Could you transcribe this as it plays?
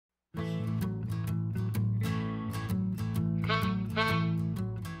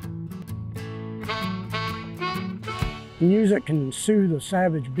Music can soothe a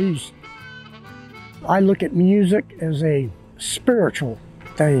savage beast. I look at music as a spiritual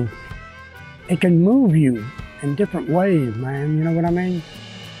thing. It can move you in different ways, man, you know what I mean?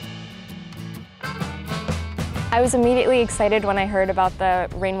 I was immediately excited when I heard about the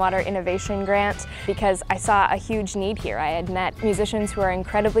Rainwater Innovation Grant because I saw a huge need here. I had met musicians who are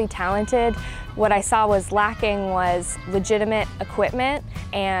incredibly talented. What I saw was lacking was legitimate equipment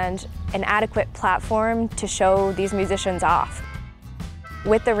and an adequate platform to show these musicians off.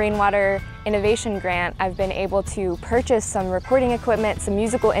 With the Rainwater Innovation Grant, I've been able to purchase some recording equipment, some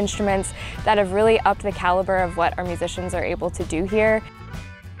musical instruments that have really upped the caliber of what our musicians are able to do here.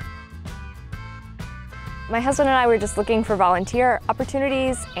 My husband and I were just looking for volunteer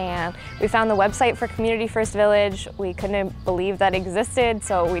opportunities, and we found the website for Community First Village. We couldn't believe that existed,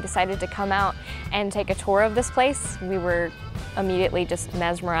 so we decided to come out and take a tour of this place. We were immediately just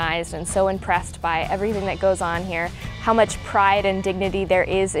mesmerized and so impressed by everything that goes on here, how much pride and dignity there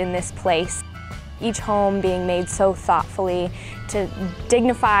is in this place. Each home being made so thoughtfully to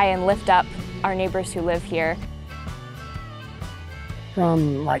dignify and lift up our neighbors who live here.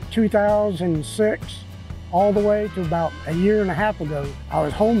 From like 2006, all the way to about a year and a half ago, I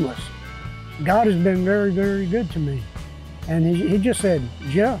was homeless. God has been very, very good to me. And he just said,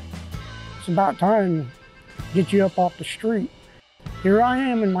 Jeff, it's about time to get you up off the street. Here I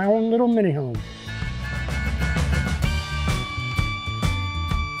am in my own little mini home.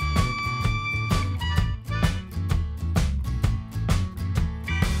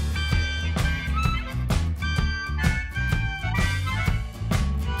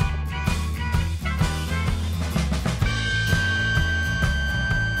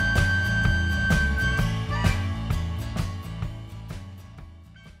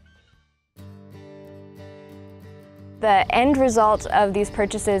 The end result of these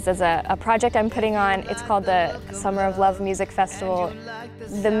purchases is a project I'm putting on. It's called the Summer of Love Music Festival.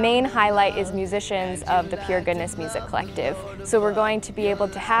 The main highlight is musicians of the Pure Goodness Music Collective. So we're going to be able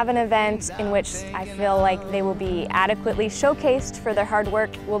to have an event in which I feel like they will be adequately showcased for their hard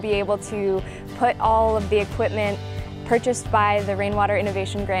work. We'll be able to put all of the equipment purchased by the Rainwater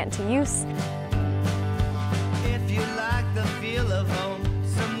Innovation Grant to use. If you like the feel of home,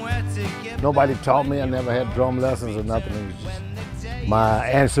 nobody taught me. I never had drum lessons or nothing. It was just my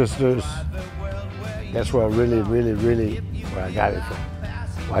ancestors. That's where where I got it from.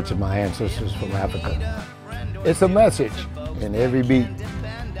 Watching my ancestors from Africa. It's a message in every beat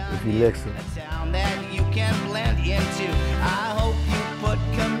if you listen. That you can blend into. I hope you put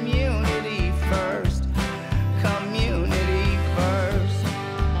community first. Community first.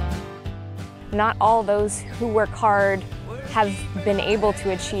 Not all those who work hard have been able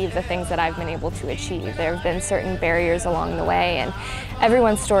to achieve the things that I've been able to achieve. There have been certain barriers along the way, and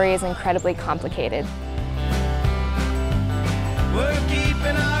everyone's story is incredibly complicated. We're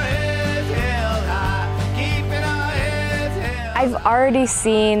keeping our heads held high, keeping our heads held high. I've already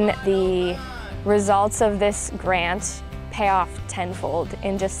seen the results of this grant pay off tenfold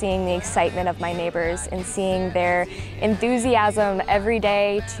in just seeing the excitement of my neighbors and seeing their enthusiasm every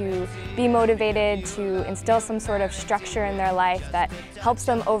day to be motivated to instill some sort of structure in their life that helps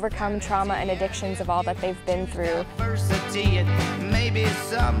them overcome trauma and addictions of all that they've been through. Maybe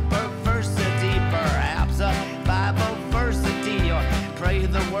some perversity, perhaps a Bible versity, or pray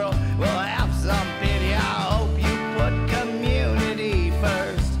the world will